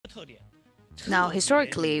Now,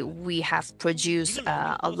 historically, we have produced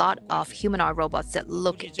a lot of humanoid robots that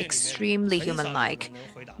look extremely human-like.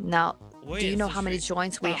 Now, do you know how many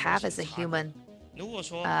joints we have as a human?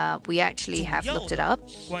 We actually have looked it up.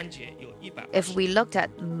 If we looked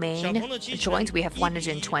at main joints, we have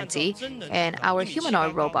 120, and our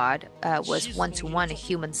humanoid robot was one-to-one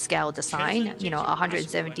human scale design,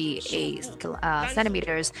 178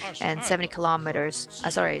 centimeters and 70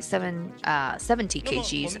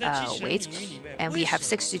 kgs weight, and we have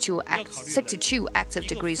 62 active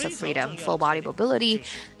degrees of freedom, full body mobility.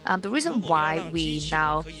 The reason why we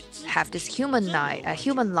now have this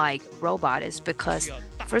human-like robot is because,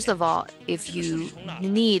 first of all, if you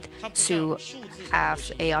need to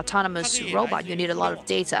have an autonomous robot, you need a lot of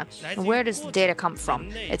data. And where does the data come from?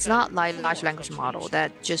 It's not like large language model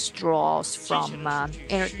that just draws from the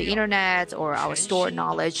internet or our stored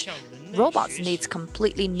knowledge. Robots need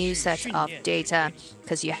completely new sets of data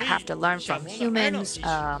because you have to learn from humans,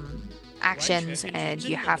 actions, and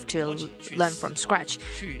you have to learn from scratch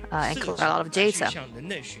and collect a lot of data.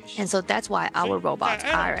 And so that's why our robot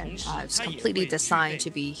Iron is completely designed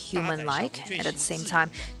to be human-like, and at the same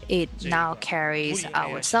time it now carries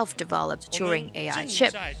our self-developed Turing AI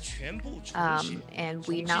chip, and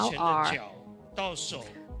we now are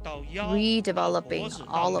redeveloping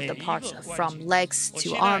all of the parts from legs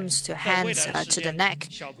to arms to hands to the neck,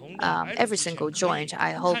 every single joint.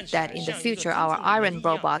 I hope that in the future our Iron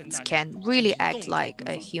robots can really act like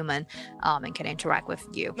a human and can interact with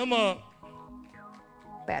you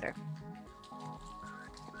better.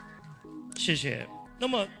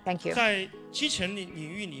 Thank you.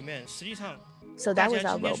 So that was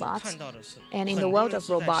our robots. And in the world of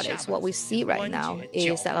robotics, what we see right now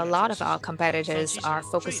is that a lot of our competitors are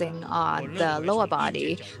focusing on the lower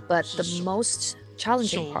body, but the most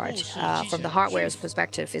challenging part from the hardware's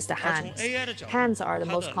perspective is the hands. Hands are the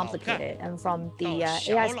most complicated, and from the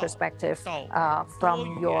AI's perspective,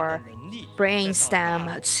 from your brain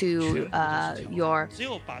stem to your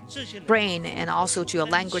brain and also to your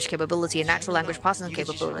language capability and natural language processing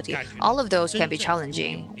capability, all of those can be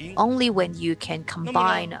challenging. Only when you can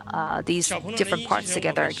combine these different parts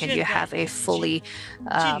together can you have a fully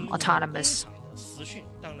autonomous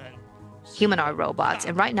humanoid robots.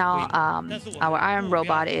 And right now, our Iron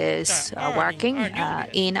robot is working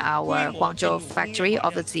in our Guangzhou factory,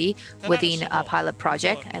 obviously within a pilot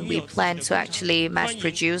project, and we plan to actually mass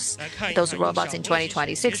produce those robots in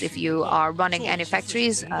 2026. If you are running any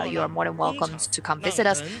factories, you are more than welcome to come visit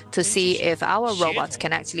us to see if our robots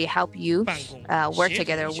can actually help you work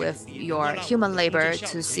together with your human labor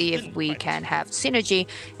to see if we can have synergy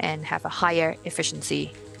and have a higher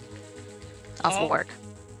efficiency of work.